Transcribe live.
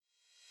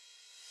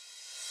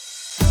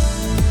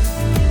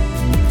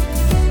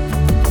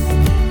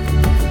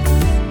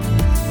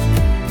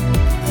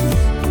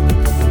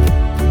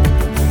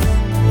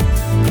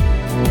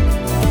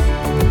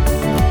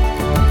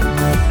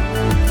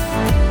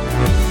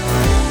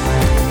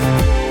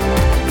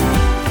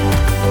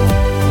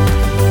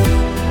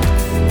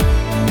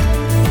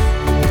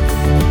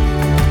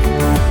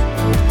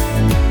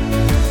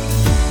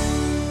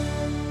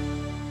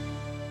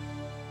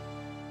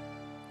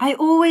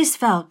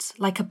felt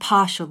like a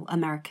partial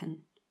American,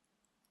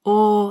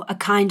 or a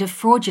kind of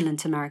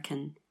fraudulent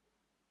American,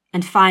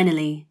 and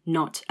finally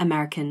not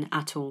American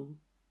at all.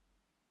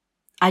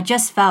 I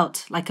just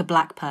felt like a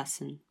black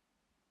person.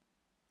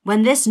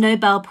 When this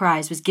Nobel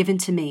Prize was given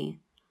to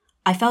me,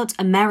 I felt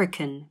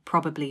American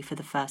probably for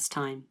the first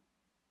time.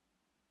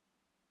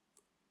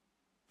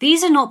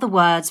 These are not the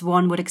words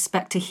one would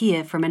expect to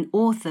hear from an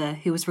author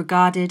who was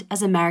regarded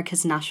as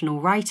America's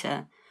national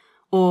writer,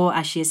 or,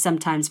 as she is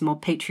sometimes more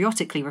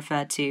patriotically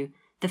referred to,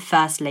 the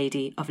First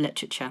Lady of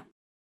Literature.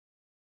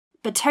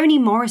 But Toni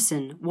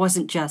Morrison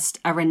wasn't just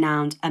a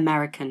renowned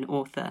American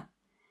author.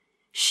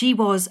 She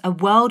was a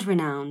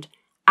world-renowned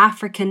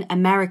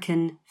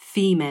African-American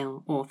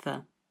female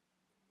author.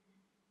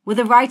 With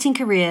a writing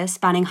career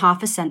spanning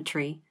half a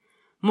century,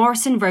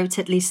 Morrison wrote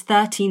at least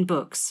 13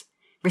 books,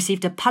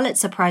 received a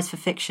Pulitzer Prize for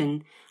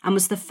fiction, and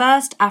was the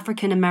first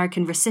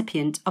African-American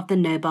recipient of the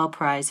Nobel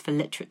Prize for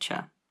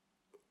Literature.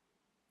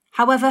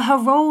 However, her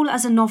role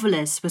as a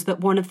novelist was but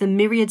one of the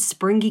myriad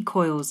springy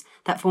coils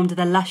that formed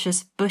the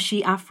luscious,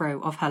 bushy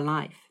afro of her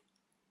life.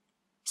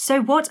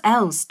 So what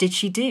else did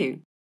she do?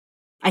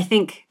 I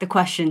think the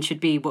question should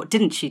be, what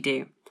didn't she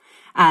do?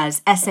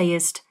 As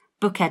essayist,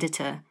 book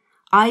editor,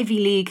 Ivy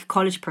League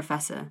college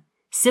professor,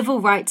 civil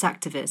rights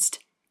activist,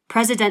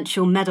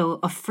 Presidential Medal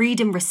of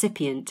Freedom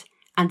recipient,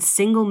 and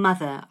single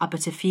mother are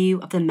but a few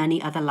of the many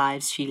other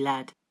lives she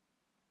led.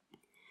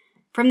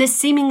 From this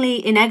seemingly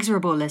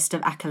inexorable list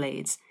of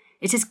accolades,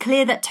 it is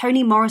clear that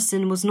Toni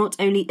Morrison was not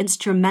only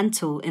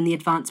instrumental in the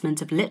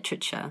advancement of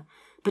literature,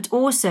 but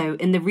also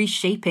in the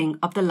reshaping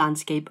of the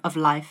landscape of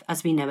life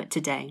as we know it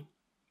today.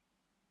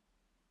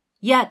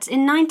 Yet,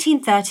 in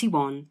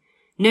 1931,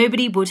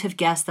 nobody would have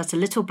guessed that a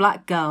little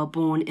black girl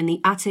born in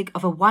the attic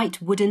of a white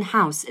wooden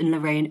house in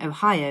Lorain,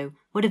 Ohio,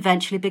 would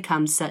eventually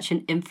become such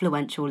an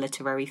influential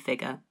literary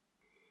figure.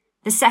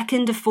 The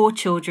second of 4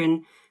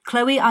 children,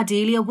 Chloe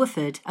Ardelia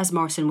Woodford, as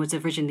Morrison was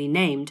originally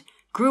named,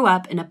 grew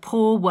up in a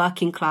poor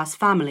working-class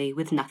family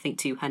with nothing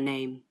to her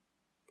name.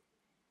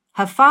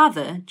 Her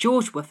father,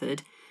 George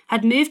Woodford,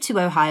 had moved to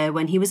Ohio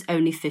when he was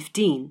only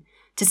 15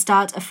 to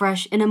start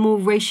afresh in a more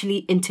racially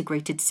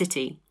integrated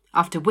city,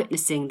 after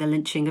witnessing the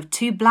lynching of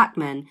 2 black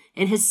men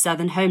in his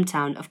southern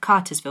hometown of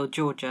Cartersville,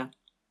 Georgia.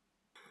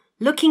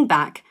 Looking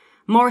back,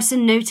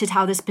 Morrison noted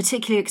how this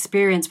particular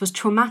experience was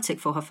traumatic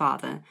for her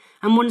father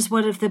and was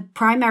one of the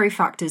primary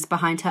factors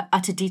behind her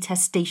utter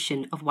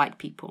detestation of white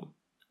people.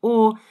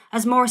 Or,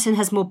 as Morrison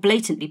has more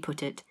blatantly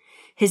put it,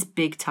 his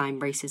big-time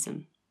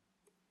racism.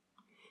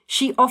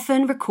 She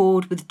often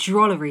recalled with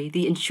drollery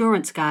the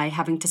insurance guy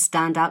having to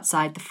stand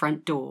outside the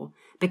front door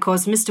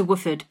because Mr.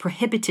 Woodford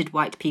prohibited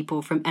white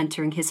people from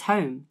entering his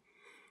home.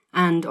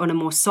 And on a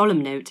more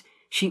solemn note,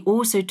 she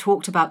also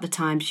talked about the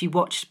time she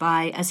watched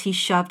by as he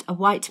shoved a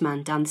white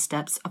man down the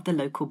steps of the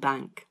local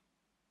bank.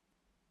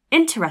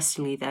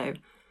 Interestingly, though,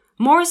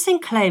 Morrison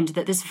claimed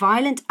that this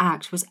violent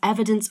act was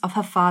evidence of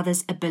her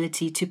father's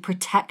ability to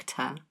protect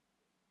her.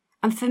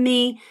 And for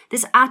me,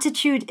 this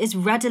attitude is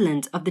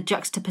redolent of the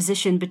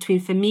juxtaposition between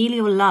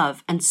familial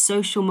love and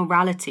social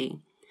morality,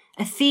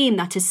 a theme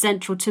that is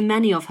central to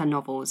many of her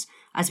novels,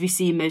 as we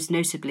see most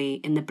notably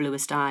in The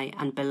Bluest Eye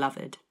and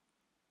Beloved.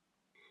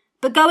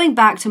 But going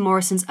back to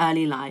Morrison's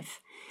early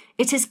life,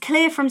 it is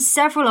clear from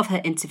several of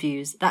her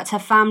interviews that her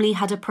family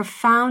had a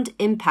profound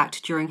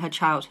impact during her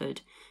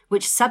childhood,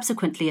 which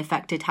subsequently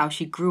affected how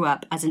she grew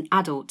up as an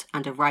adult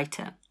and a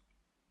writer.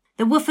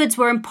 The Woodfords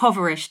were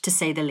impoverished, to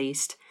say the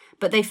least,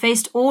 but they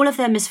faced all of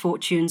their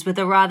misfortunes with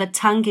a rather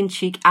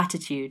tongue-in-cheek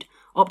attitude,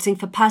 opting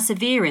for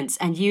perseverance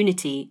and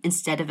unity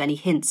instead of any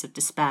hints of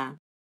despair.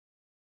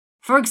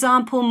 For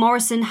example,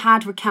 Morrison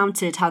had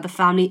recounted how the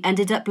family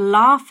ended up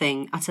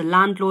laughing at a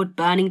landlord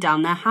burning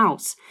down their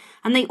house,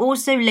 and they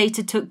also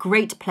later took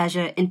great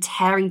pleasure in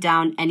tearing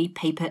down any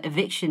paper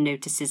eviction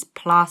notices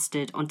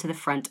plastered onto the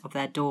front of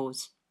their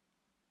doors.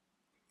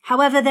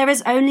 However, there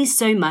is only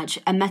so much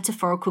a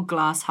metaphorical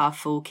glass half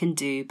full can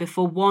do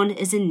before one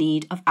is in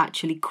need of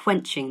actually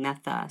quenching their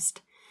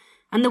thirst.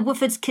 And the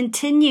Woodfords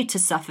continued to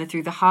suffer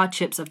through the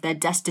hardships of their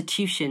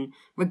destitution,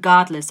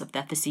 regardless of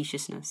their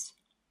facetiousness.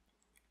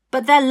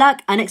 But their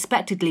luck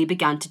unexpectedly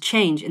began to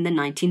change in the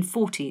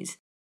 1940s,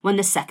 when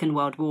the Second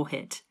World War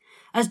hit,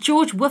 as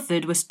George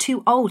Woodford was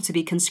too old to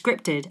be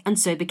conscripted and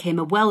so became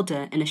a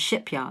welder in a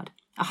shipyard,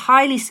 a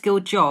highly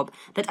skilled job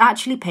that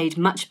actually paid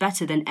much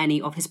better than any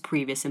of his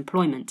previous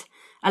employment,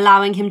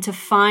 allowing him to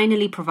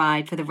finally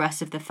provide for the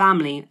rest of the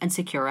family and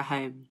secure a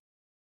home.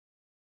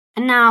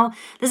 And now,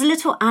 there's a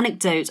little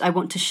anecdote I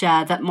want to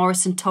share that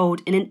Morrison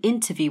told in an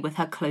interview with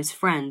her close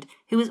friend,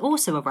 who is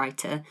also a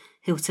writer,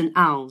 Hilton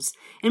Owls,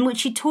 in which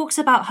she talks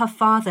about her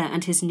father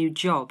and his new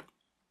job.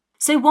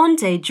 So one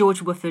day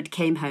George Woodford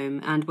came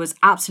home and was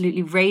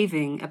absolutely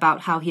raving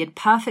about how he had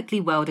perfectly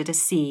welded a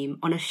seam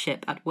on a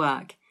ship at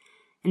work.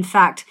 In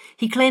fact,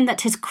 he claimed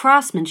that his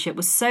craftsmanship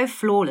was so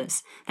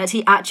flawless that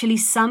he actually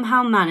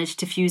somehow managed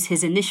to fuse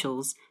his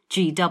initials,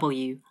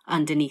 GW,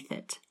 underneath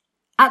it.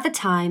 At the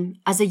time,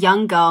 as a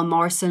young girl,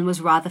 Morrison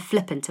was rather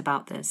flippant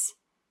about this.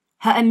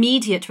 Her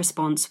immediate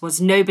response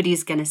was,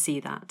 "Nobody's gonna see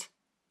that."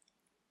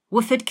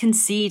 Woodford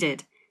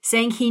conceded,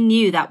 saying he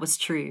knew that was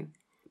true,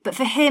 but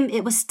for him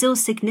it was still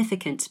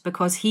significant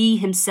because he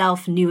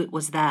himself knew it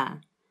was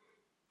there.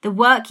 The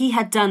work he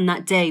had done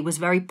that day was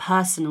very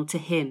personal to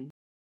him.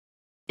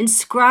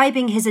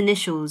 Inscribing his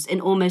initials in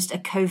almost a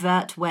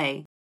covert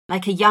way,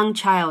 like a young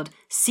child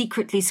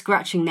secretly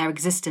scratching their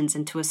existence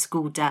into a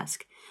school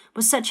desk,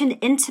 was such an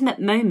intimate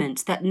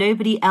moment that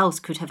nobody else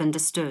could have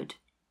understood.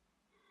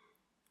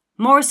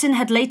 Morrison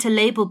had later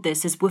labelled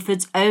this as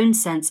Woodford's own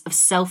sense of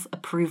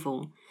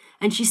self-approval,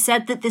 and she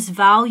said that this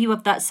value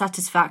of that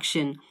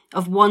satisfaction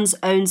of one's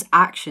own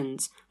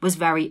actions was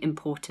very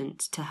important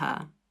to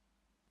her.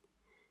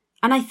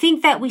 And I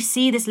think that we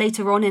see this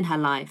later on in her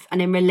life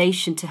and in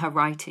relation to her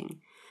writing,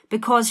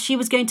 because she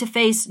was going to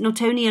face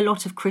not only a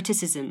lot of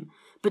criticism,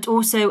 but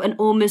also an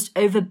almost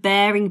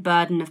overbearing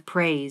burden of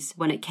praise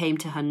when it came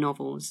to her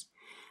novels.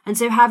 And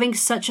so having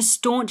such a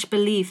staunch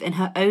belief in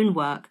her own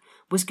work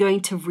was going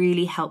to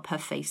really help her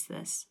face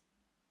this.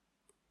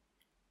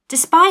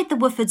 Despite the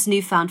Woodfords'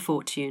 newfound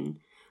fortune,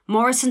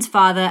 Morrison's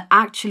father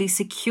actually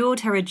secured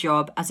her a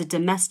job as a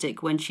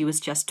domestic when she was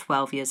just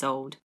 12 years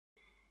old.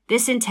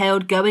 This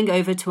entailed going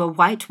over to a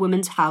white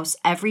woman's house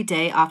every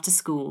day after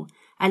school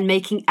and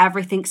making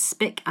everything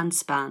spick and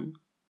span.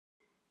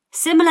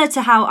 Similar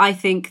to how I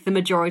think the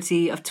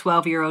majority of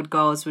 12-year-old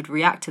girls would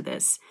react to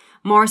this,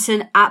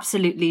 Morrison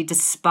absolutely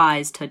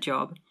despised her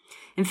job.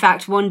 In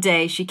fact, one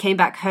day she came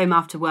back home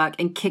after work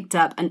and kicked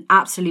up an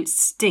absolute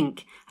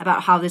stink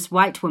about how this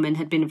white woman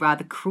had been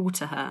rather cruel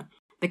to her,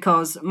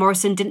 because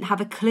Morrison didn't have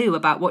a clue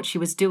about what she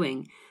was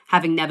doing,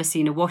 having never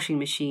seen a washing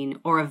machine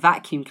or a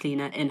vacuum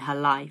cleaner in her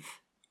life.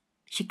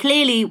 She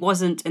clearly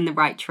wasn't in the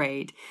right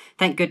trade.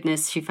 Thank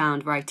goodness she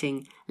found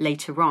writing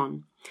later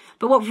on.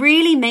 But what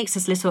really makes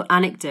this little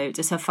anecdote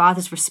is her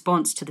father's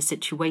response to the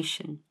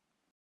situation.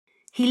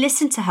 He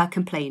listened to her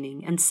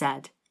complaining and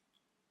said,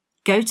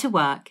 "Go to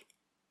work,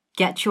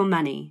 get your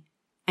money,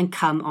 and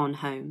come on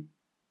home.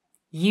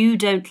 You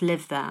don't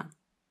live there."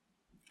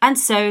 And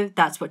so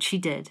that's what she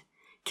did,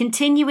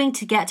 continuing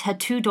to get her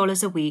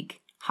 $2 a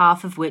week,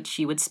 half of which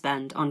she would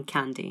spend on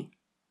candy.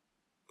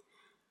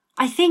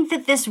 I think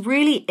that this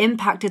really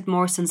impacted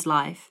Morrison's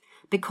life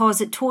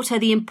because it taught her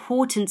the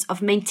importance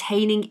of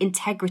maintaining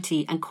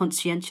integrity and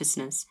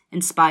conscientiousness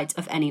in spite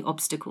of any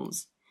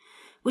obstacles,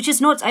 which is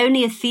not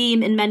only a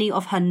theme in many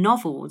of her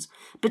novels,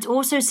 but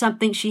also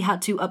something she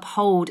had to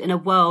uphold in a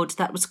world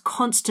that was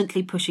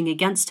constantly pushing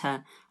against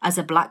her as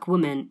a black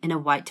woman in a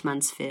white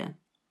man's sphere.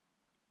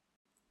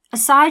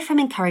 Aside from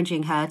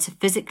encouraging her to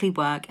physically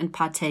work and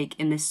partake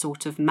in this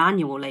sort of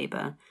manual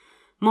labour,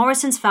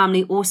 Morrison's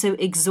family also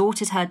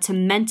exhorted her to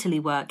mentally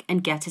work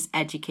and get as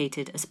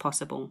educated as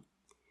possible.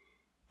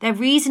 Their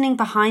reasoning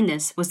behind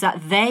this was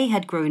that they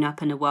had grown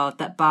up in a world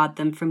that barred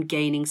them from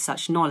gaining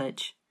such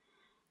knowledge.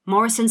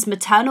 Morrison's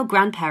maternal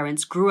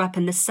grandparents grew up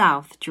in the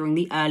South during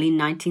the early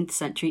 19th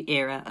century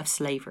era of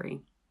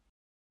slavery.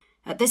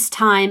 At this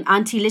time,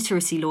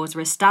 anti-literacy laws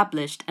were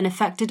established and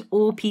affected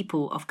all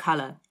people of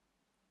colour.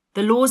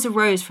 The laws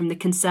arose from the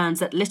concerns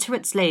that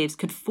literate slaves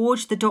could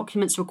forge the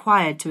documents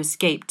required to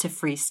escape to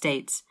free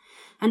states,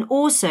 and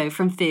also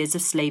from fears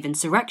of slave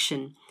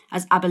insurrection,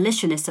 as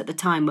abolitionists at the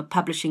time were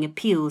publishing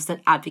appeals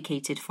that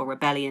advocated for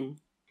rebellion.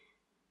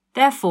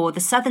 Therefore, the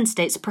southern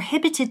states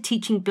prohibited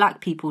teaching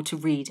black people to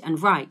read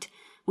and write,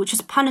 which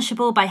was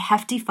punishable by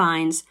hefty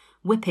fines,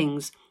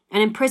 whippings,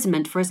 and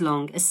imprisonment for as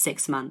long as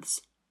 6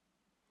 months.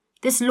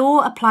 This law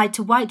applied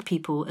to white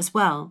people as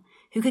well,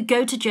 who could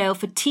go to jail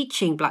for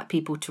teaching black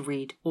people to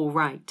read or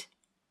write.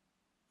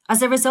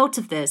 As a result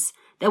of this,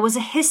 there was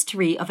a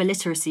history of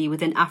illiteracy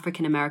within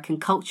African American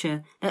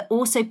culture that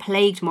also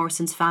plagued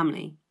Morrison's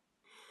family.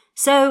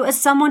 So, as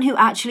someone who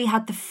actually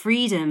had the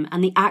freedom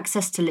and the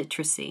access to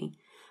literacy,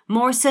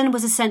 Morrison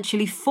was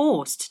essentially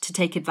forced to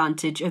take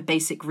advantage of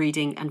basic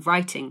reading and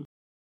writing,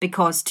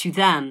 because to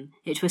them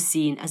it was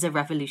seen as a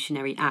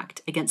revolutionary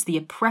act against the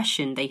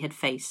oppression they had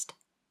faced.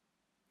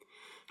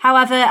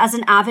 However, as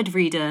an avid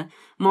reader,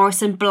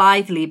 Morrison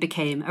blithely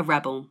became a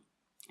rebel.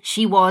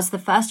 She was the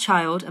first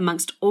child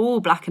amongst all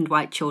black and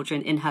white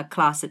children in her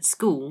class at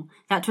school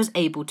that was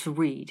able to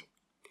read.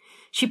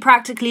 She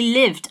practically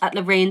lived at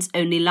Lorraine's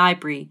only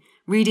library,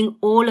 reading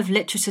all of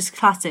literature's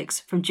classics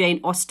from Jane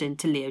Austen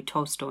to Leo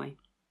Tolstoy.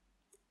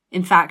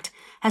 In fact,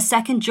 her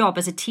second job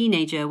as a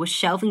teenager was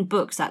shelving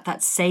books at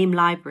that same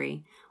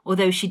library,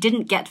 although she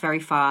didn't get very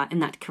far in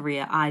that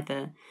career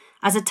either.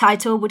 As a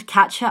title would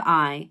catch her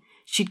eye,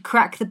 she'd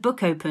crack the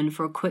book open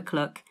for a quick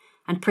look,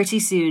 and pretty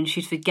soon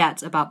she'd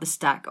forget about the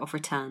stack of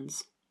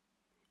returns.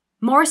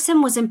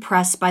 Morrison was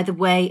impressed by the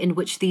way in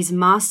which these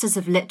masters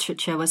of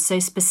literature were so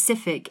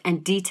specific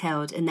and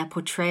detailed in their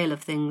portrayal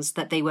of things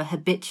that they were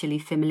habitually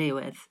familiar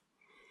with.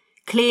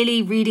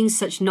 Clearly, reading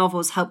such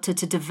novels helped her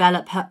to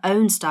develop her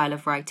own style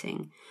of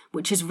writing,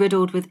 which is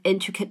riddled with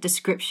intricate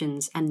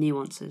descriptions and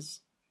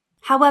nuances.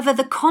 However,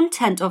 the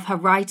content of her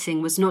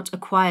writing was not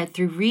acquired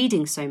through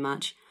reading so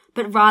much,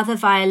 but rather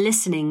via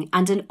listening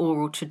and an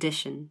oral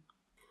tradition.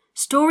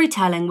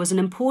 Storytelling was an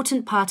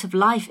important part of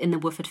life in the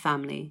Woodford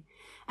family,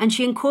 and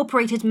she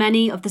incorporated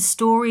many of the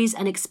stories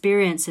and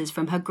experiences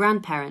from her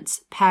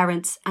grandparents,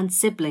 parents, and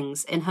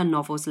siblings in her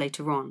novels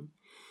later on,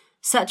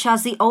 such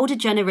as the older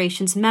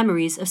generation's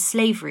memories of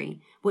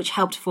slavery, which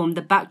helped form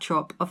the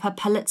backdrop of her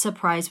Pulitzer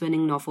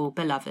Prize-winning novel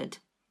Beloved.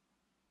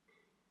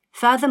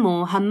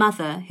 Furthermore, her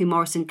mother, who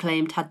Morrison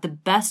claimed had the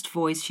best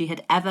voice she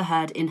had ever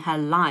heard in her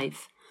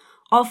life,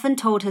 often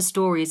told her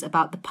stories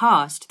about the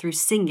past through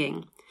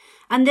singing,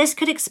 and this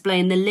could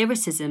explain the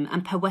lyricism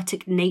and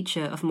poetic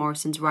nature of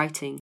Morrison's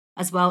writing,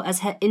 as well as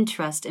her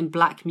interest in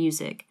black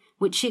music,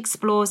 which she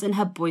explores in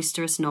her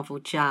boisterous novel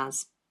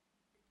Jazz.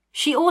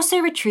 She also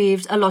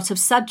retrieved a lot of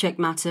subject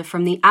matter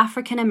from the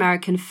African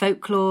American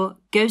folklore,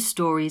 ghost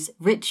stories,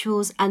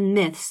 rituals, and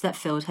myths that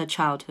filled her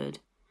childhood.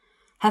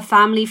 Her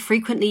family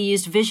frequently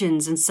used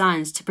visions and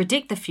signs to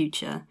predict the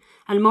future,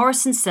 and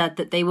Morrison said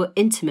that they were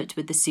intimate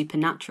with the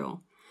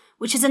supernatural,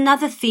 which is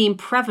another theme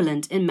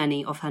prevalent in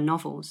many of her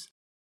novels.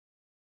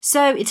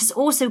 So it is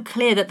also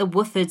clear that the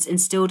Woodfords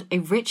instilled a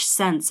rich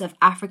sense of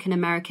African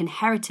American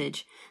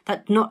heritage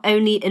that not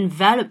only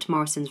enveloped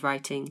Morrison's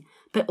writing,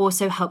 but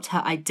also helped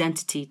her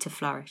identity to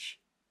flourish.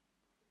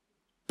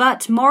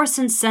 But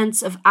Morrison's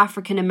sense of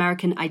African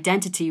American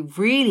identity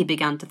really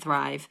began to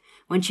thrive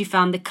when she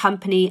found the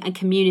company and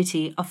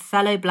community of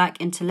fellow black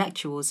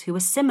intellectuals who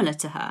were similar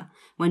to her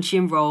when she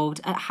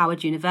enrolled at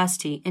Howard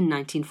University in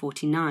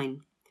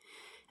 1949.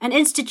 An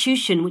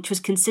institution which was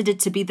considered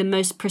to be the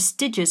most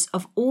prestigious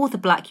of all the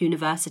black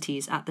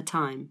universities at the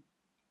time.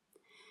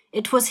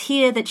 It was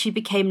here that she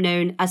became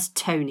known as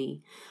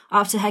Toni,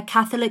 after her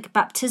Catholic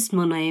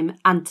baptismal name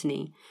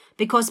Anthony,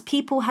 because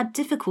people had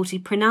difficulty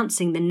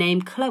pronouncing the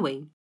name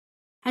Chloe.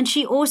 And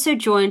she also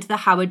joined the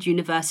Howard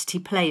University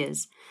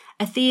Players,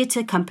 a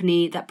theatre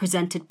company that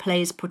presented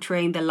plays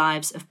portraying the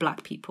lives of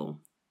black people.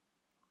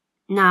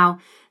 Now,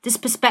 this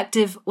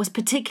perspective was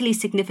particularly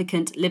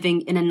significant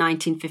living in a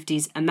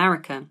 1950s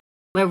America,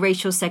 where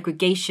racial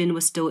segregation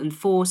was still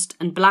enforced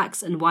and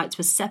blacks and whites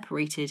were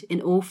separated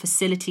in all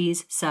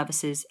facilities,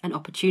 services, and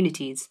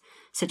opportunities,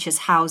 such as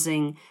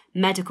housing,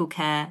 medical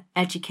care,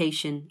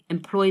 education,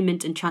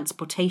 employment, and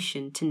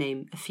transportation, to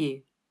name a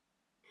few.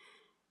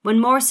 When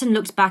Morrison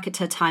looked back at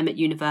her time at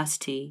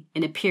university,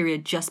 in a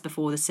period just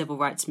before the civil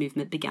rights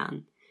movement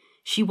began,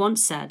 she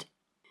once said,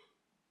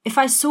 "If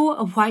I saw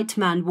a white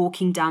man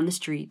walking down the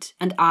street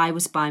and I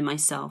was by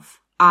myself,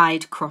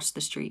 I'd cross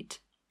the street.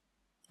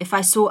 If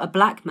I saw a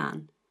black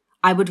man,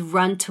 I would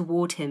run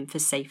toward him for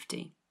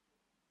safety."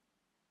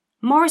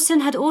 Morrison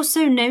had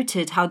also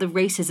noted how the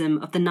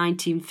racism of the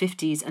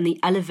 1950s and the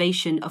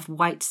elevation of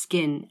white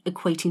skin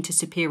equating to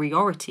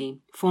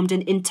superiority formed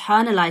an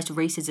internalized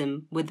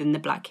racism within the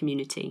black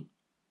community.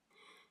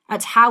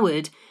 At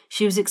Howard,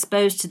 she was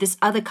exposed to this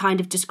other kind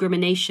of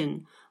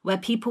discrimination where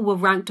people were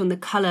ranked on the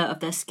color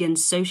of their skin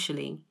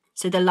socially,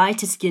 so the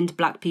lighter-skinned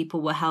black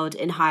people were held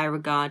in higher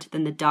regard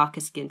than the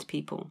darker-skinned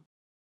people.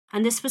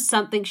 And this was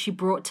something she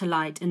brought to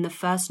light in the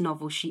first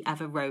novel she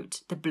ever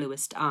wrote, The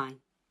Bluest Eye.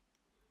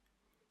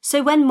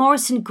 So when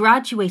Morrison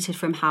graduated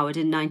from Howard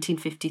in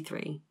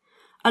 1953,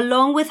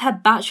 along with her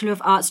Bachelor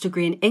of Arts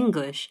degree in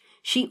English,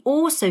 she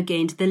also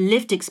gained the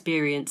lived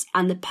experience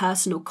and the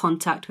personal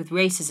contact with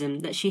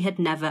racism that she had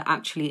never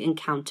actually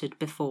encountered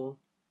before.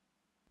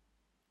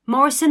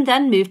 Morrison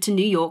then moved to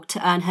New York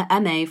to earn her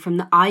MA from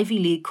the Ivy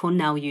League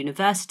Cornell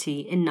University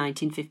in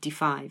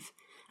 1955,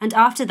 and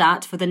after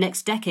that, for the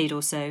next decade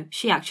or so,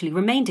 she actually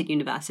remained at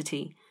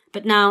university,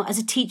 but now as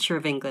a teacher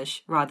of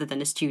English rather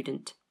than a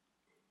student.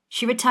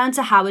 She returned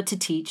to Howard to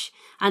teach,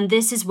 and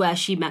this is where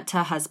she met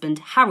her husband,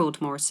 Harold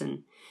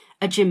Morrison,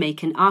 a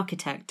Jamaican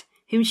architect,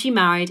 whom she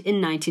married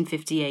in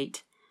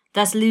 1958,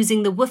 thus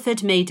losing the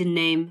Woodford maiden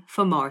name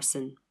for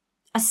Morrison,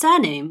 a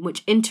surname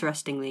which,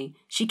 interestingly,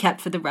 she kept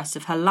for the rest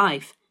of her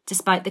life,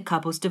 despite the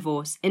couple's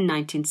divorce in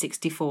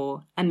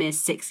 1964, a mere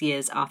 6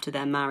 years after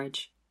their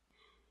marriage.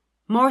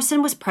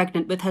 Morrison was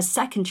pregnant with her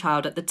second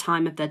child at the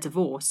time of their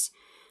divorce,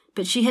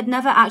 but she had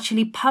never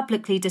actually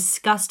publicly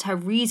discussed her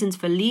reasons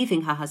for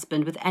leaving her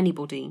husband with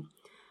anybody,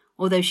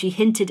 although she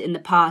hinted in the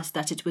past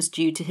that it was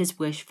due to his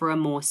wish for a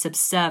more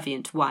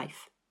subservient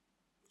wife.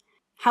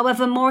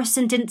 However,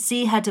 Morrison didn't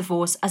see her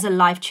divorce as a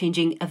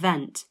life-changing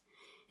event.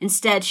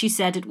 Instead, she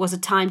said it was a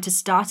time to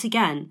start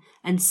again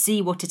and see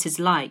what it is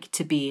like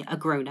to be a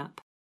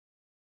grown-up.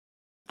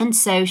 And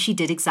so she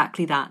did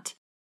exactly that.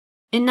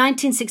 In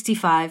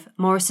 1965,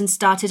 Morrison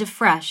started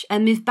afresh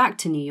and moved back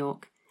to New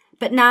York,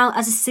 but now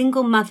as a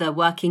single mother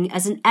working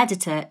as an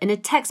editor in a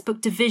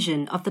textbook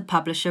division of the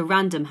publisher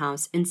Random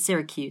House in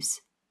Syracuse.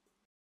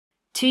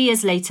 2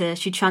 years later,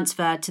 she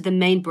transferred to the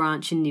main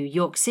branch in New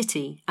York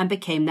City and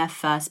became their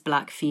first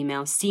black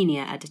female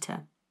senior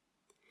editor.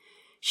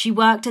 She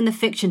worked in the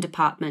fiction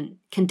department,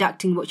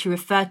 conducting what she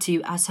referred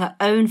to as her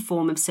own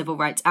form of civil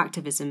rights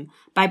activism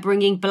by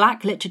bringing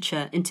black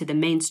literature into the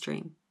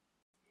mainstream.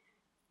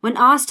 When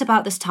asked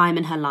about this time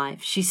in her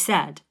life, she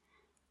said,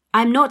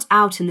 "I'm not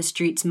out in the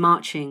streets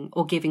marching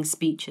or giving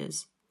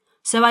speeches,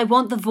 so I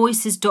want the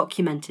voices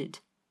documented.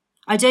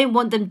 I don't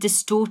want them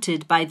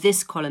distorted by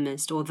this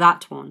columnist or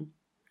that one.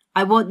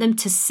 I want them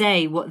to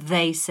say what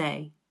they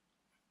say."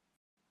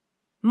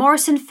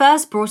 Morrison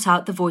first brought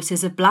out the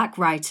voices of black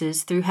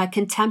writers through her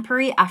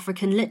contemporary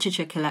African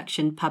literature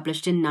collection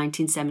published in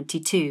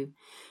 1972,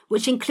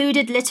 which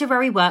included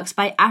literary works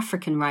by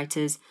African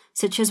writers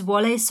such as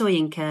Wole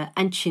Soyinka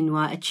and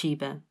Chinua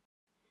Achebe.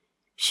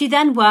 She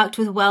then worked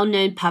with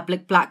well-known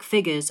public black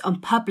figures on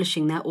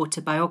publishing their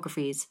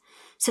autobiographies,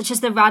 such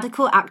as the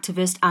radical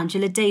activist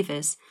Angela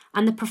Davis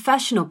and the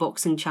professional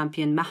boxing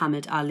champion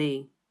Muhammad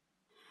Ali.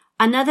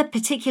 Another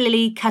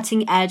particularly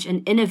cutting-edge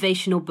and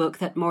innovational book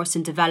that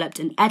Morrison developed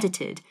and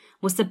edited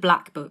was the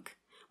Black Book,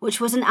 which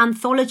was an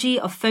anthology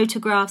of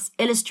photographs,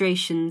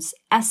 illustrations,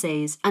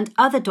 essays, and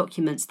other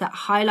documents that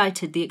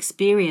highlighted the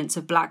experience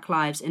of black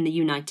lives in the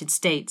United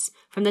States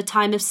from the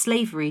time of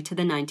slavery to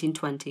the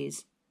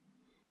 1920s.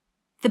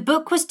 The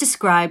book was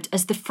described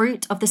as the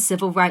fruit of the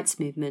civil rights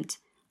movement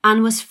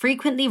and was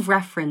frequently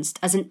referenced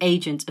as an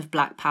agent of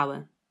black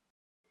power.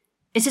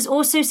 It is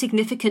also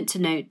significant to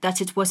note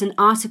that it was an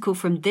article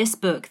from this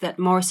book that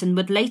Morrison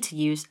would later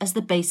use as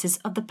the basis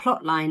of the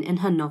plotline in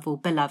her novel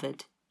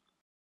Beloved.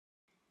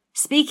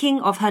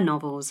 Speaking of her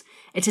novels,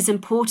 it is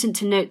important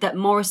to note that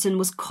Morrison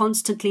was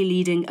constantly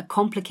leading a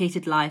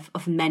complicated life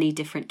of many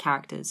different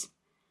characters.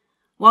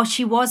 While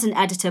she was an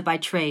editor by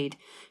trade,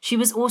 she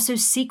was also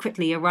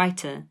secretly a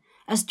writer,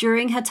 as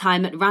during her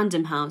time at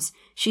Random House,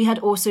 she had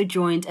also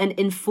joined an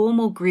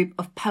informal group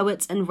of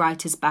poets and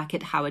writers back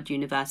at Howard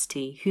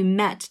University who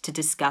met to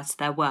discuss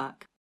their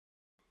work.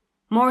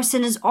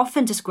 Morrison is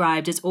often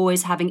described as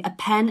always having a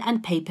pen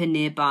and paper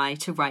nearby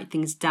to write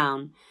things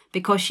down,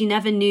 because she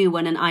never knew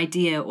when an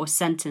idea or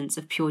sentence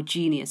of pure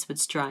genius would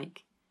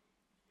strike.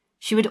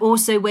 She would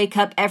also wake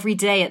up every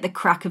day at the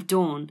crack of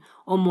dawn,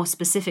 or more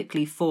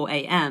specifically 4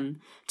 a.m.,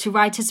 to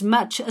write as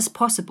much as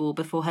possible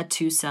before her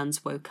two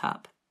sons woke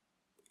up.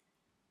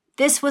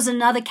 This was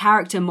another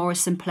character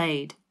Morrison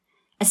played,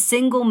 a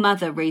single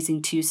mother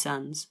raising two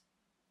sons.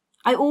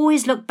 I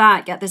always look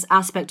back at this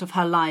aspect of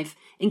her life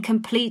in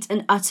complete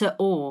and utter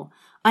awe,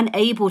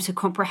 unable to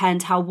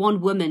comprehend how one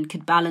woman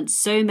could balance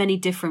so many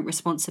different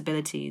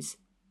responsibilities.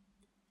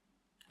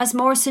 As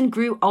Morrison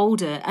grew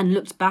older and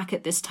looked back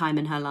at this time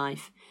in her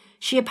life,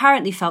 she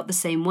apparently felt the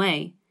same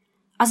way,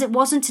 as it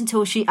wasn't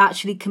until she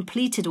actually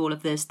completed all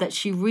of this that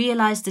she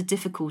realized the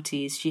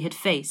difficulties she had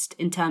faced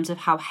in terms of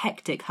how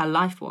hectic her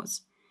life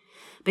was.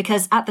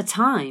 Because at the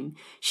time,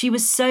 she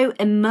was so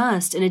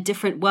immersed in a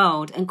different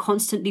world and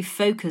constantly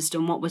focused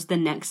on what was the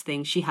next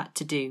thing she had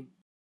to do.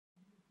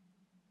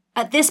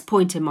 At this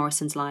point in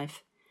Morrison's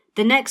life,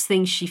 the next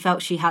thing she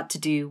felt she had to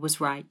do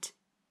was write.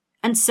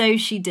 And so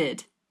she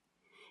did.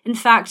 In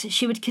fact,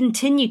 she would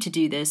continue to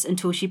do this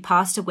until she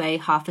passed away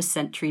half a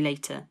century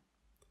later.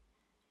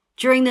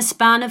 During the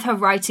span of her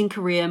writing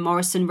career,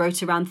 Morrison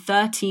wrote around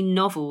 13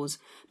 novels,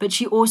 but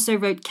she also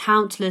wrote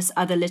countless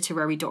other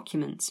literary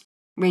documents,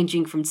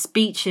 ranging from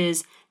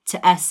speeches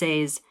to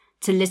essays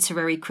to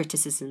literary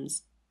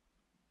criticisms.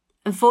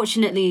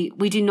 Unfortunately,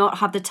 we do not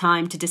have the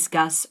time to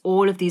discuss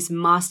all of these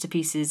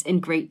masterpieces in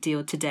great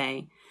deal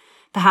today.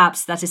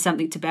 Perhaps that is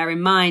something to bear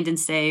in mind and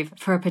save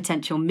for a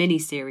potential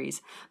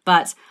mini-series,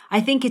 but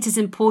I think it is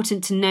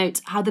important to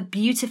note how the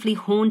beautifully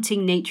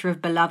haunting nature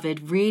of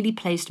Beloved really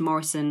placed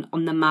Morrison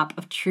on the map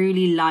of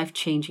truly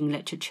life-changing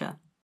literature.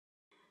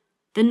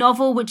 The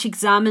novel, which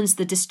examines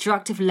the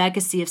destructive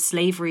legacy of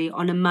slavery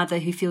on a mother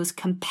who feels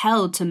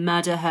compelled to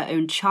murder her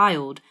own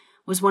child,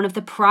 was one of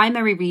the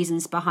primary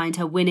reasons behind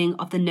her winning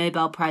of the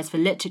Nobel Prize for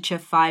Literature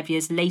 5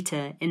 years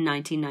later in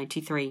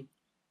 1993.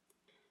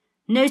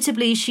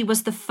 Notably, she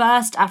was the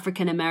first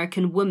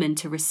African-American woman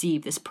to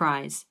receive this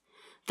prize,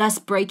 thus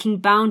breaking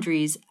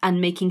boundaries and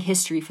making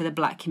history for the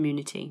Black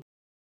community.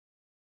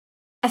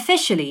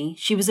 Officially,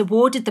 she was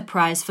awarded the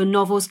prize for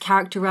novels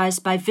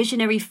characterized by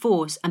visionary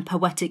force and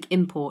poetic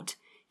import,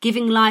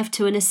 giving life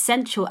to an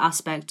essential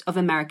aspect of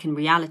American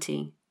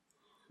reality.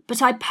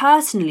 But I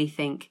personally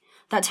think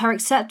that her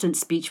acceptance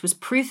speech was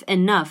proof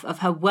enough of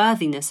her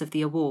worthiness of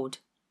the award.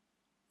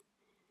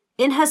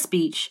 In her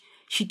speech,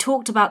 she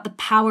talked about the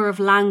power of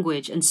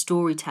language and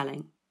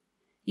storytelling.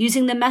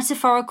 Using the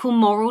metaphorical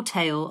moral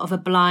tale of a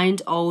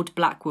blind old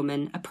Black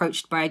woman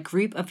approached by a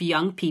group of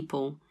young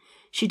people,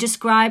 she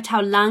described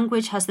how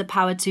language has the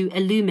power to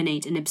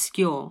illuminate and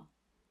obscure,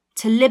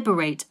 to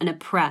liberate and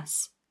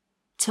oppress,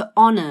 to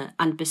honour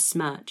and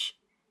besmirch,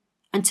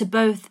 and to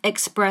both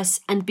express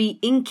and be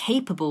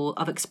incapable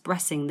of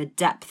expressing the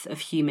depth of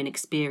human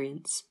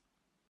experience.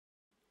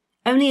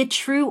 Only a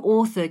true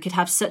author could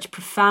have such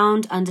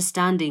profound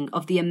understanding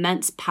of the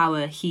immense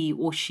power he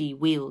or she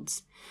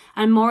wields,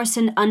 and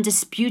Morrison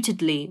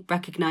undisputedly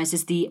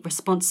recognises the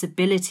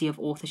responsibility of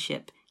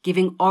authorship,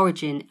 giving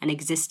origin and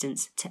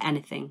existence to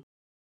anything.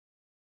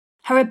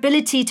 Her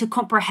ability to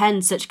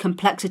comprehend such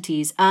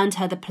complexities earned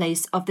her the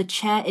place of the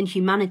Chair in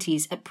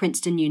Humanities at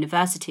Princeton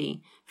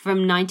University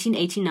from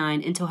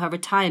 1989 until her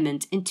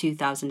retirement in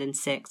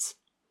 2006.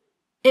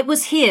 It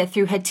was here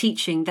through her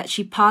teaching that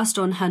she passed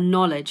on her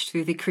knowledge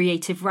through the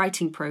creative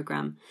writing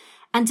program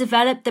and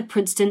developed the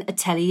Princeton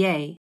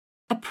Atelier,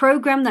 a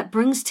program that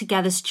brings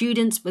together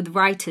students with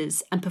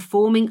writers and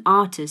performing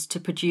artists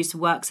to produce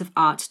works of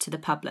art to the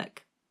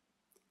public.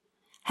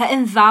 Her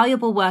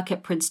invaluable work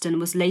at Princeton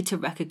was later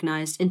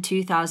recognized in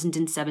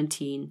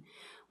 2017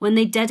 when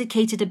they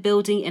dedicated a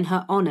building in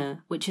her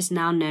honor, which is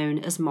now known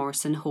as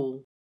Morrison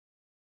Hall.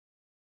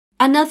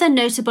 Another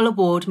notable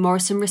award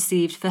Morrison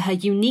received for her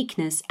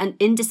uniqueness and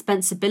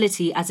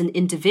indispensability as an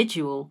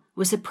individual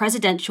was the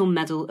Presidential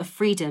Medal of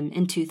Freedom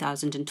in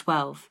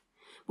 2012,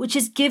 which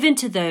is given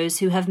to those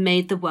who have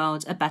made the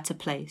world a better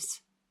place.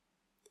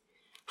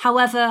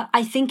 However,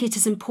 I think it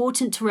is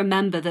important to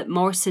remember that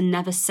Morrison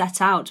never set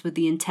out with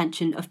the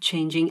intention of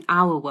changing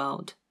our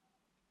world.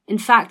 In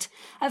fact,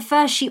 at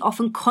first she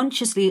often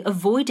consciously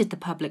avoided the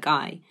public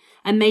eye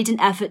and made an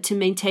effort to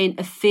maintain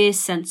a fierce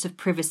sense of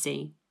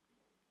privacy.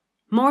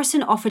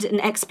 Morrison offered an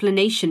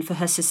explanation for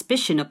her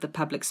suspicion of the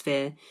public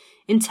sphere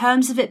in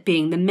terms of it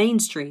being the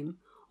mainstream,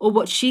 or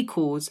what she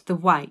calls the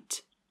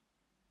white.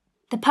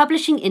 The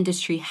publishing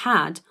industry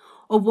had,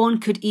 or one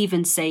could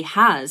even say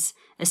has,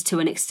 as to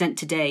an extent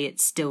today it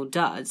still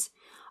does,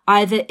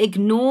 either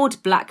ignored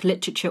black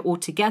literature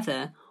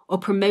altogether or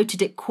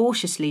promoted it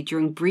cautiously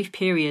during brief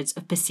periods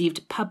of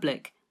perceived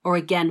public, or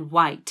again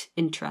white,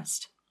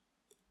 interest.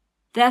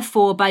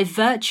 Therefore, by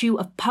virtue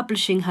of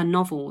publishing her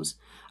novels,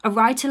 a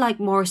writer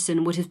like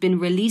Morrison would have been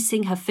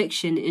releasing her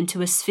fiction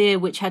into a sphere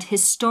which had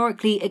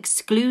historically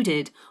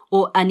excluded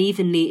or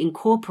unevenly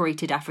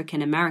incorporated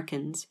African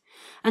Americans.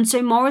 And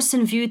so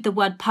Morrison viewed the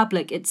word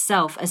public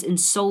itself as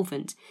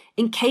insolvent,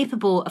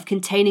 incapable of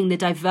containing the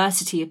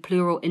diversity of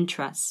plural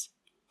interests.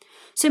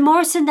 So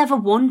Morrison never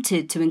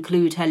wanted to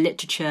include her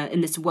literature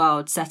in this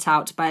world set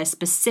out by a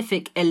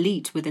specific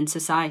elite within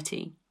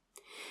society.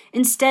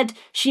 Instead,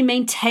 she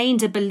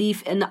maintained a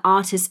belief in the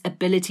artist's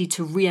ability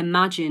to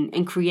reimagine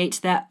and create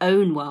their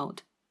own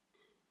world.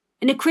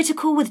 In a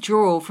critical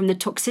withdrawal from the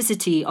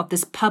toxicity of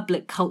this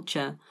public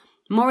culture,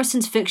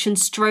 Morrison's fiction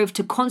strove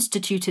to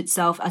constitute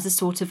itself as a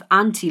sort of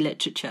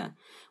anti-literature,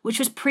 which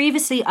was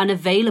previously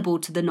unavailable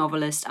to the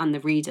novelist and the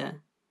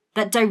reader,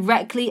 that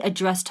directly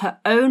addressed her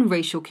own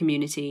racial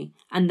community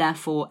and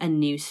therefore a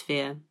new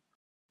sphere.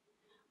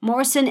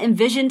 Morrison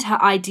envisioned her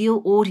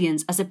ideal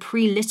audience as a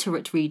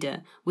pre-literate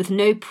reader with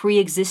no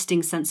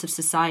pre-existing sense of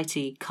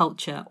society,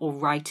 culture, or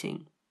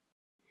writing.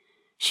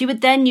 She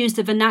would then use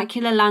the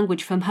vernacular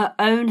language from her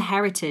own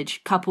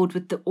heritage coupled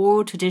with the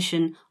oral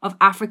tradition of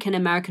African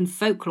American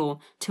folklore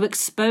to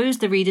expose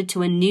the reader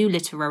to a new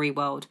literary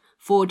world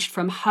forged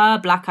from her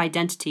black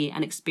identity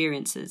and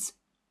experiences.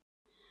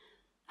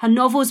 Her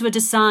novels were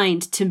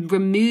designed to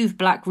remove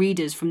black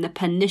readers from the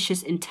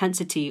pernicious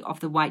intensity of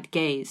the white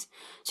gaze,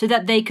 so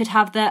that they could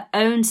have their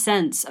own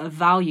sense of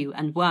value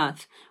and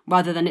worth,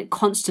 rather than it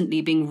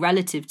constantly being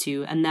relative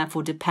to and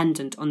therefore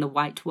dependent on the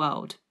white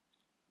world.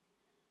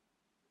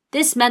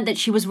 This meant that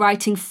she was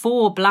writing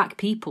for black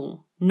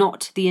people,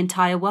 not the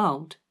entire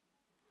world.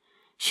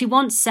 She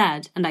once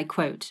said, and I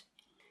quote,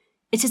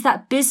 "It is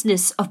that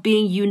business of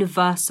being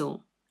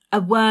universal, a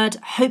word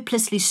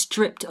hopelessly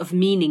stripped of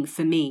meaning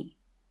for me.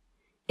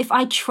 If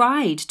I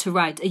tried to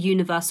write a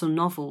universal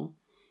novel,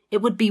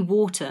 it would be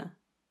water."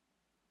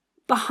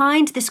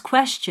 Behind this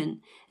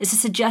question is a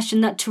suggestion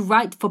that to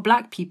write for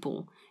black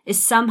people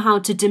is somehow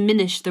to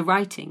diminish the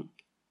writing.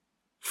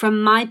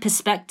 From my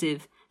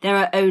perspective, there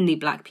are only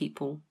black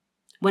people.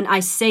 When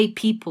I say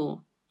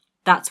people,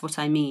 that's what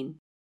I mean.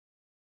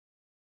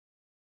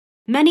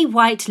 Many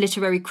white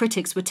literary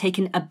critics were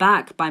taken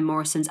aback by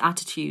Morrison's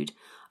attitude,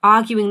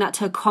 arguing that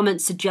her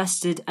comments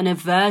suggested an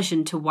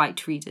aversion to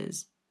white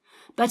readers.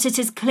 But it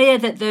is clear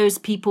that those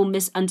people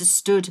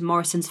misunderstood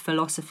Morrison's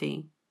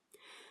philosophy.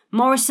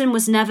 Morrison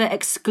was never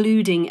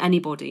excluding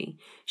anybody.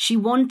 She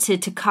wanted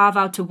to carve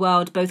out a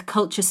world both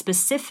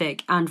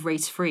culture-specific and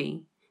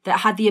race-free,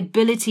 that had the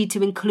ability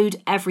to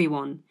include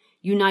everyone,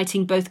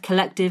 uniting both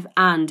collective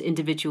and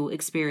individual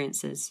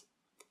experiences.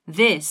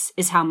 This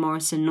is how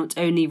Morrison not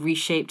only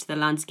reshaped the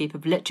landscape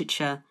of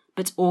literature,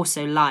 but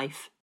also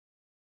life.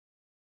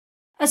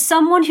 As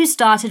someone who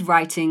started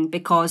writing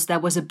because there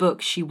was a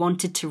book she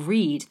wanted to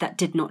read that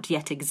did not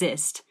yet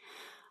exist,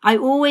 I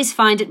always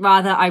find it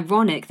rather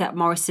ironic that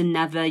Morrison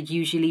never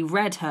usually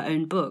read her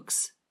own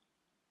books.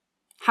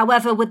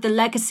 However, with the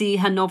legacy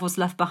her novels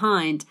left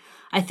behind,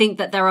 I think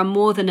that there are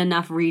more than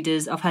enough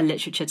readers of her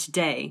literature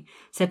today,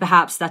 so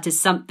perhaps that is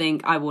something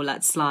I will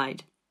let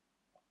slide.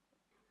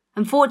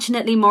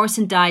 Unfortunately,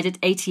 Morrison died at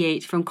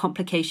 88 from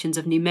complications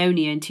of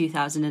pneumonia in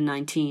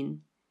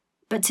 2019.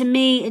 But to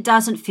me, it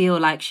doesn't feel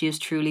like she is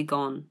truly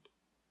gone.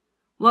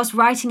 Whilst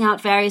writing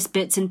out various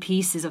bits and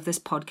pieces of this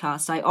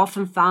podcast, I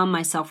often found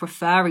myself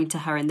referring to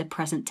her in the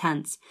present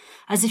tense,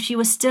 as if she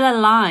was still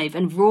alive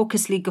and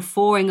raucously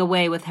guffawing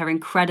away with her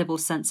incredible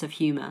sense of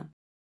humour.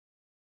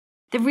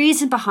 The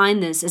reason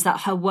behind this is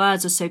that her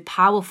words are so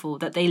powerful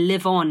that they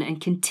live on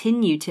and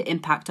continue to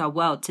impact our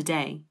world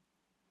today.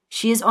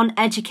 She is on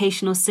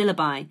educational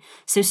syllabi,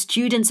 so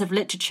students of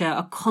literature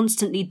are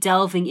constantly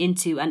delving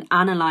into and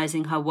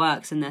analysing her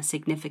works and their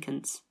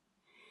significance.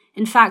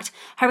 In fact,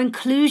 her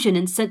inclusion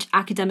in such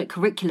academic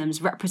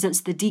curriculums represents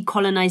the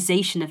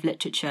decolonisation of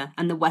literature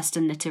and the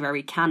Western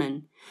literary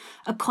canon,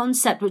 a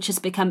concept which has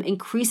become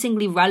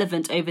increasingly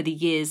relevant over the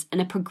years in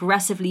a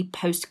progressively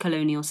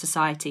post-colonial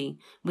society,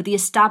 with the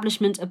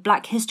establishment of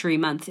Black History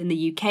Month in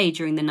the UK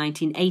during the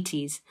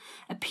 1980s,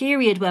 a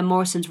period where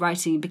Morrison's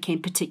writing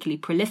became particularly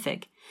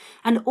prolific,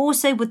 and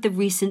also with the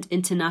recent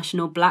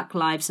international Black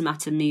Lives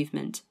Matter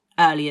movement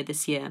earlier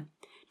this year,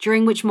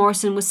 during which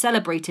Morrison was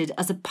celebrated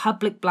as a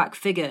public Black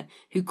figure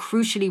who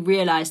crucially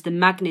realised the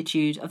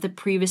magnitude of the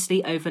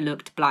previously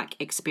overlooked Black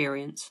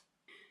experience.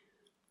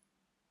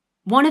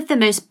 One of the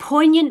most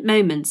poignant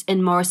moments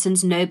in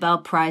Morrison's Nobel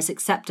Prize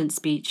acceptance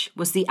speech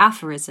was the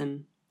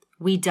aphorism,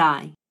 "We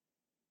die.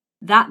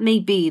 That may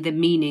be the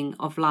meaning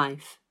of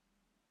life.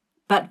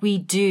 But we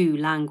do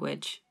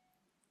language.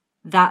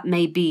 That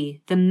may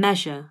be the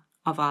measure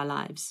of our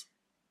lives."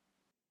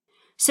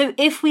 So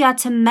if we are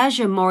to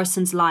measure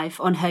Morrison's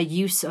life on her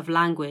use of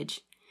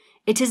language,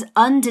 it is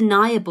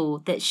undeniable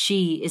that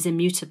she is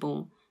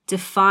immutable,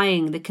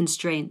 defying the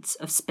constraints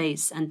of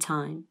space and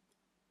time.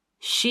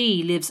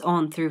 She lives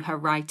on through her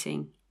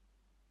writing.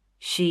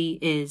 She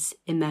is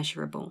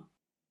immeasurable.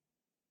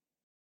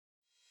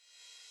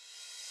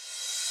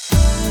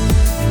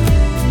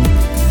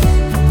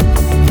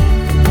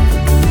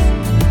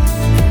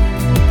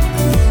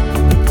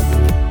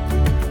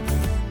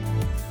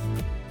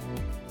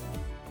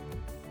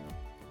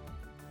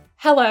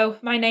 Hello,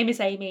 my name is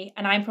Amy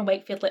and I'm from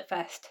Wakefield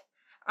Litfest.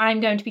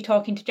 I'm going to be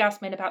talking to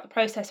Jasmine about the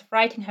process of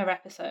writing her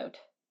episode.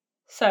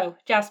 So,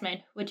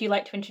 Jasmine, would you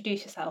like to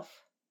introduce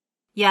yourself?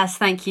 Yes,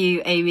 thank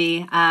you,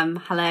 Amy.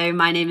 Hello,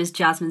 my name is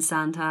Jasmine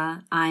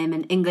Sandha. I am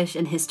an English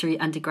and History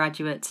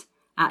undergraduate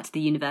at the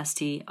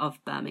University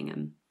of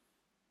Birmingham.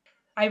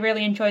 I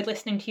really enjoyed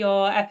listening to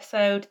your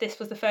episode. This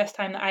was the first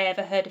time that I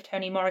ever heard of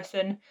Toni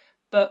Morrison,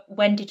 but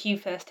when did you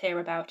first hear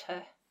about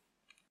her?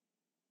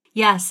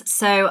 Yes,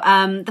 so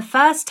the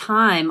first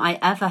time I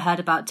ever heard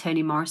about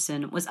Toni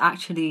Morrison was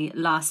actually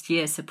last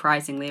year,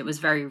 surprisingly. It was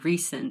very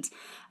recent.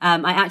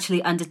 I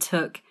actually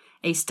undertook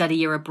a study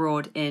year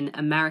abroad in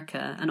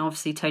America, and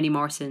obviously Toni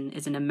Morrison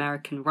is an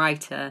American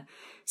writer,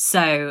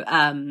 so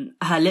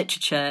her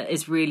literature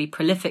is really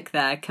prolific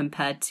there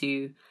compared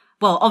to,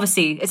 well,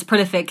 obviously it's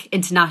prolific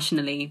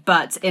internationally,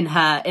 but in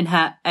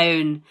her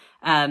own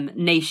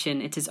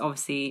nation, it is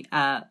obviously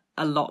a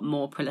lot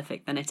more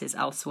prolific than it is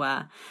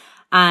elsewhere.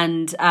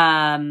 And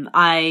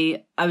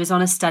I was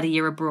on a study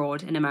year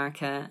abroad in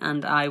America,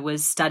 and I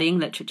was studying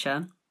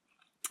literature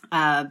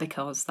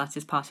because that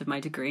is part of my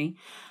degree.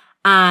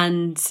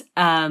 And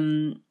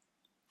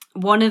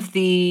one of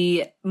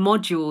the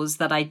modules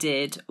that I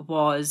did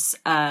was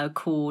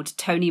called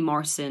Toni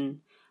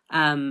Morrison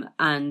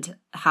and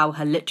How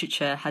Her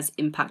Literature Has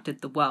Impacted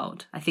the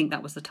World. I think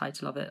that was the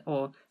title of it,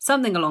 or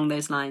something along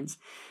those lines.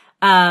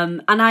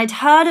 And I'd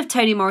heard of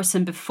Toni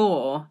Morrison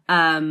before.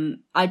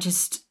 I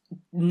just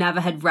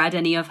never had read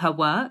any of her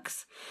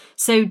works.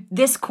 So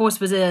this course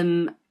was,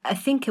 I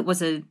think it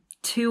was a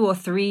 2 or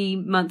 3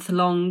 month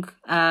long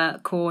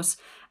course,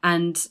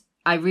 and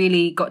I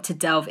really got to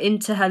delve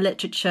into her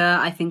literature.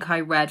 I think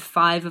I read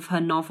 5 of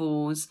her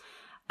novels,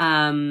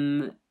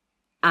 and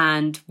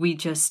we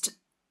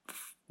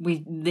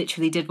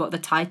literally did what the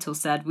title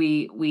said.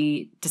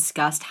 We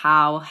discussed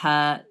how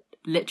her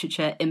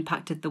literature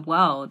impacted the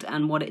world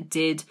and what it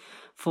did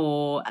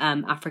for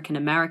African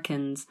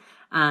Americans,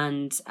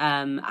 and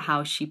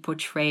how she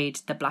portrayed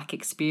the Black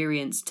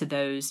experience to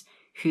those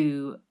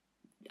who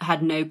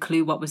had no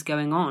clue what was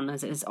going on,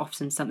 as it is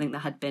often something that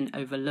had been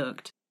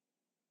overlooked.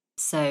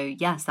 So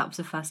yes, that was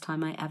the first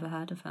time I ever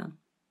heard of her.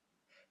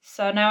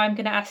 So now I'm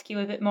going to ask you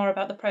a bit more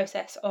about the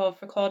process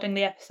of recording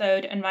the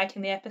episode and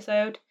writing the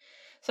episode.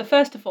 So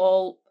first of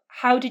all,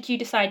 how did you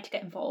decide to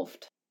get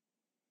involved?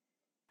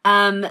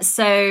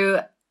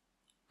 So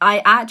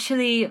I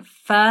actually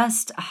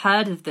first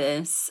heard of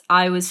this.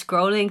 I was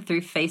scrolling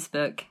through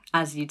Facebook,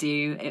 as you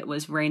do. It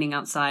was raining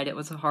outside. It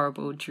was a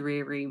horrible,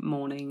 dreary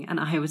morning. And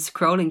I was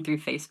scrolling through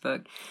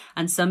Facebook,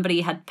 and somebody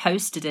had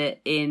posted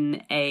it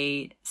in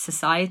a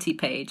society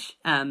page.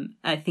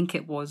 I think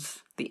it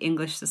was the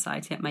English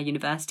Society at my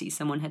university.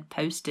 Someone had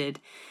posted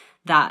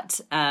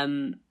that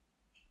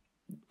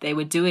they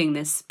were doing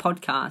this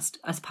podcast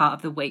as part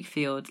of the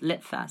Wakefield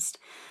Litfest.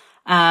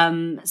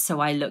 So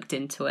I looked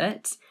into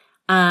it,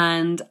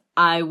 and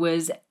I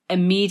was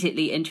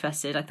immediately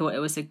interested. I thought it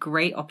was a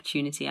great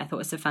opportunity. I thought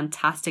it was a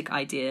fantastic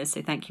idea.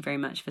 So thank you very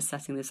much for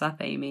setting this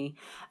up, Amy.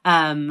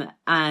 And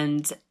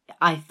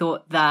I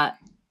thought that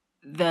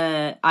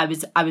I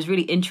was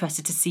really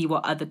interested to see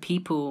what other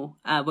people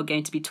were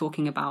going to be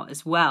talking about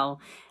as well,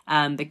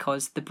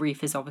 because the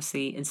brief is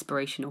obviously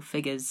inspirational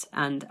figures,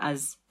 and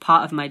as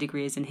part of my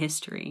degree is in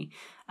history,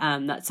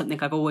 that's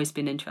something I've always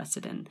been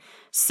interested in.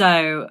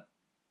 So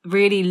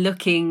really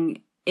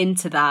looking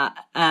into that,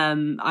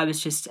 I was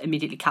just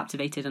immediately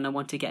captivated, and I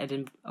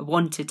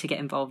wanted to get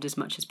involved as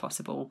much as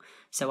possible.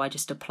 So I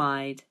just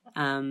applied,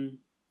 and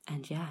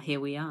yeah, here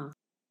we are.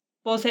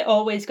 Was it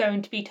always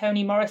going to be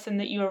Toni Morrison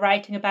that you were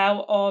writing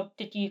about, or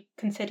did you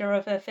consider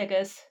other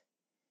figures?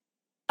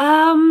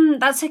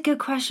 That's a good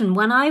question.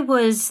 When I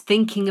was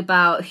thinking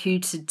about who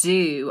to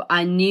do,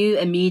 I knew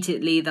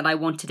immediately that I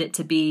wanted it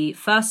to be,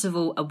 first of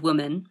all, a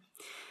woman,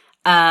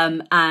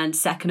 and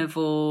second of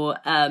all,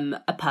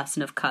 a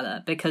person of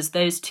colour, because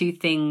those two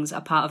things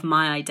are part of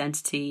my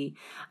identity,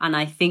 and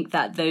I think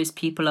that those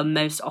people are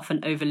most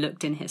often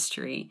overlooked in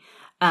history.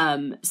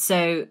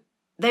 So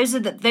those were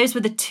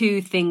the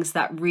two things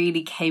that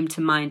really came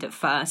to mind at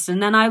first,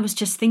 and then I was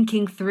just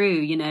thinking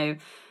through,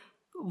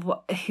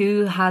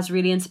 who has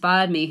really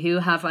inspired me? Who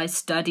have I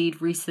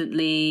studied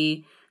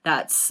recently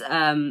that's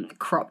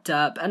cropped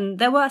up? And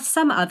there were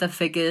some other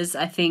figures.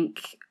 I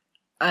think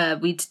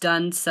we'd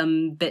done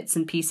some bits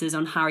and pieces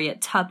on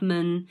Harriet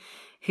Tubman,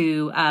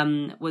 who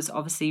was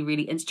obviously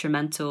really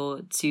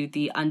instrumental to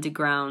the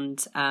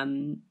underground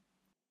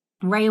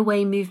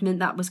railway movement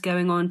that was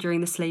going on during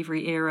the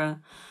slavery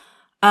era.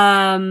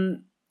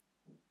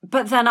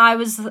 But then I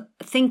was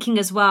thinking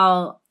as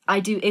well, I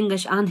do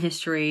English and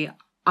history.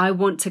 I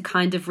want to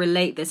kind of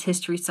relate this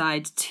history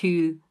side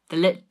to the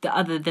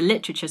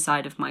literature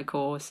side of my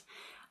course.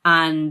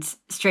 And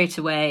straight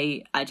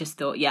away, I just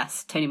thought,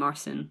 yes, Toni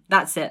Morrison,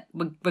 that's it.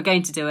 We're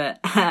going to do it.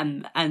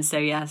 And so,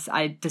 yes,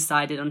 I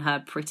decided on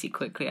her pretty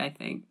quickly, I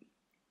think.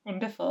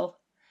 Wonderful.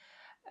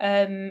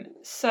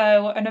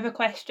 So another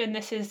question,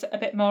 this is a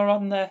bit more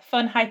on the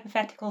fun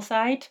hypothetical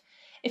side.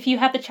 If you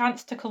had the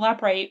chance to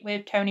collaborate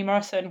with Toni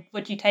Morrison,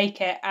 would you take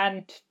it?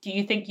 And do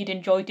you think you'd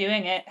enjoy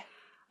doing it?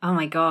 Oh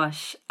my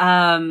gosh.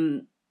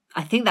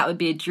 I think that would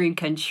be a dream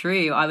come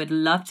true. I would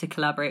love to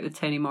collaborate with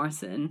Toni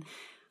Morrison.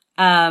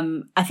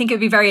 I think it would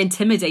be very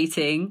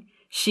intimidating.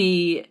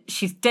 She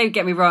don't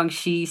get me wrong,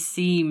 she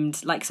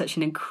seemed like such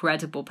an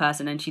incredible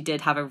person, and she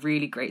did have a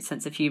really great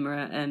sense of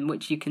humour,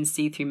 which you can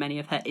see through many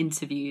of her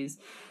interviews.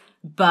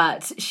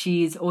 But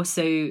she's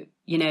also,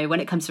 when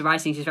it comes to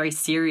writing, she's very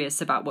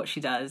serious about what she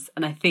does.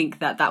 And I think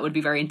that would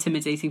be very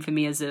intimidating for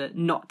me as a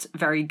not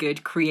very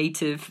good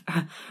creative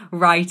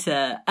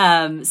writer.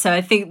 So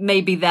I think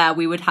maybe there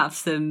we would have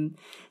some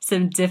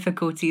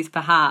difficulties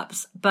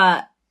perhaps.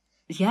 But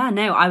yeah,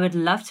 no, I would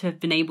love to have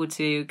been able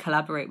to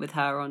collaborate with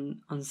her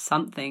on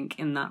something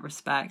in that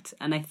respect.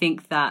 And I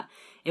think that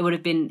it would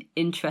have been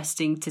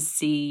interesting to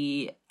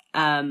see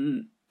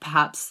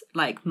perhaps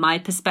like my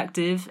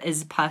perspective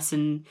as a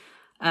person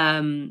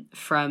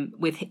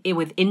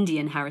with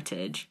Indian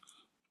heritage,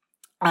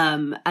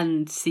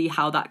 and see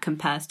how that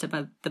compares to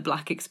the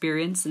Black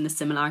experience and the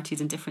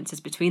similarities and differences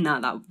between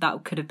that.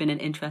 That could have been an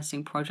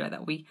interesting project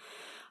that we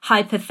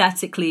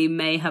hypothetically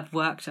may have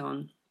worked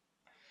on.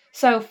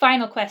 So,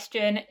 final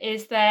question,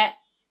 is there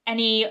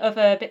any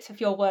other bits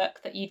of your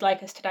work that you'd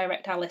like us to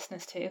direct our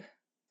listeners to?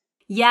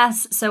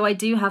 Yes, so I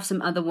do have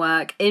some other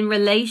work. In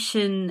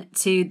relation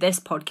to this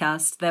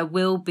podcast, there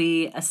will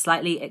be a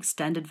slightly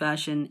extended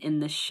version in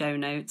the show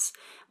notes,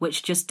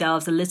 which just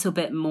delves a little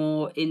bit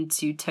more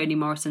into Toni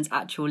Morrison's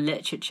actual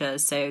literature.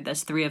 So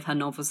there's 3 of her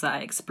novels that I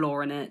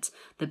explore in it: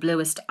 The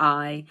Bluest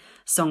Eye,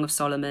 Song of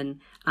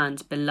Solomon,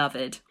 and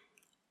Beloved.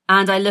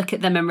 And I look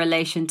at them in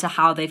relation to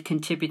how they've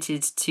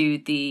contributed to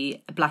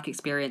the Black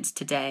experience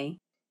today.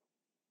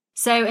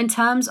 So in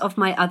terms of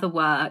my other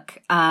work,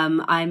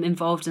 I'm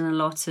involved in a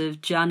lot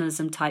of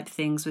journalism type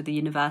things with the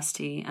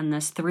university, and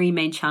there's 3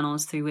 main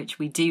channels through which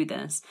we do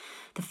this.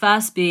 The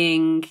first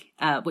being,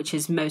 which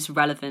is most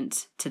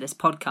relevant to this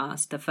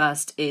podcast, the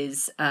first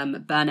is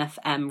Burn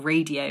FM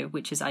Radio,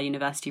 which is our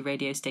university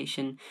radio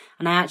station.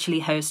 And I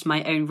actually host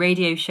my own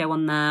radio show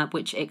on there,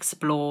 which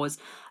explores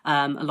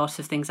a lot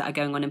of things that are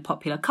going on in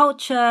popular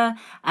culture,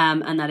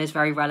 and that is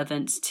very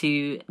relevant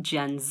to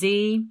Gen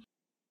Z.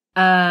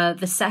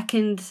 The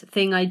second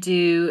thing I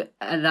do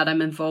that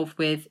I'm involved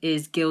with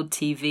is Guild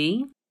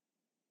TV.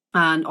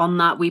 And on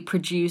that, we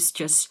produce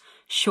just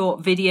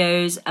short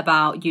videos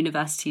about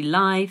university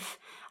life.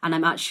 And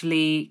I'm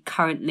actually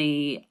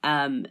currently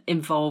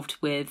involved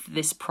with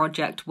this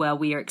project where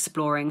we are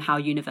exploring how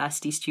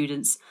university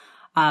students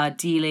are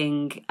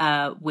dealing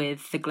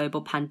with the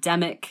global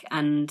pandemic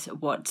and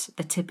what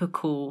the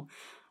typical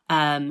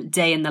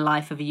day in the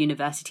life of a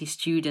university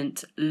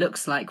student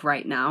looks like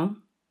right now.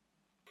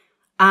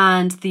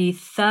 And the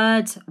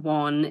third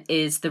one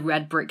is the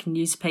Red Brick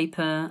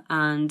newspaper,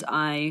 and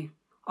I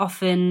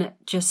often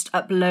just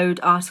upload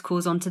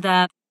articles onto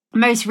there.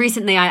 Most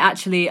recently, I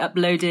actually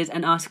uploaded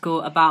an article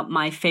about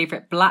my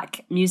favourite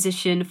Black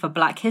musician for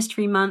Black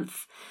History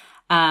Month.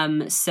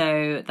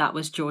 So that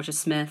was Georgia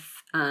Smith,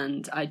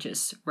 and I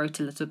just wrote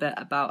a little bit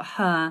about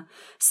her.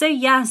 So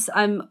yes,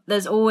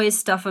 there's always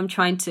stuff I'm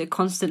trying to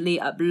constantly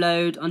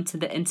upload onto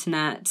the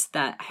internet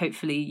that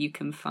hopefully you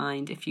can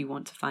find if you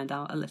want to find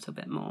out a little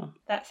bit more.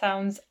 That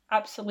sounds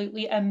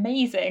absolutely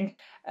amazing.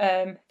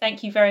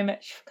 Thank you very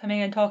much for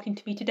coming and talking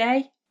to me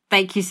today.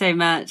 Thank you so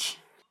much.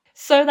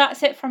 So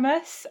that's it from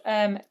us.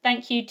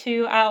 Thank you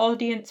to our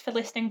audience for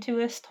listening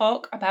to us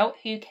talk about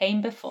who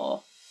came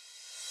before.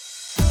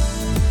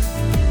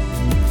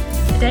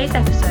 Today's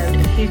episode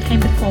of Who Came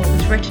Before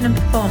was written and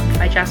performed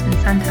by Jasmine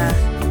Sandhar,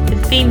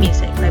 with theme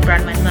music by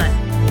Branwen Lunn.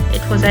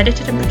 It was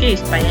edited and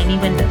produced by Amy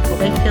Winder for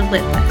Wakefield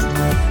Lit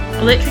Fest.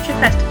 a literature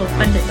festival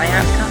funded by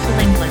Arts Council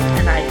England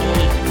and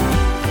IBE.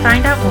 To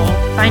find out more,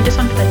 find us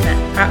on Twitter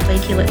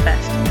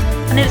 @WakeyLitFest,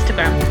 on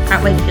Instagram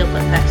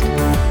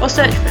 @WakefieldLitFest, or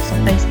search for us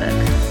on Facebook.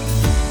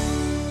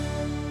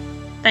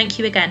 Thank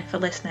you again for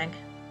listening.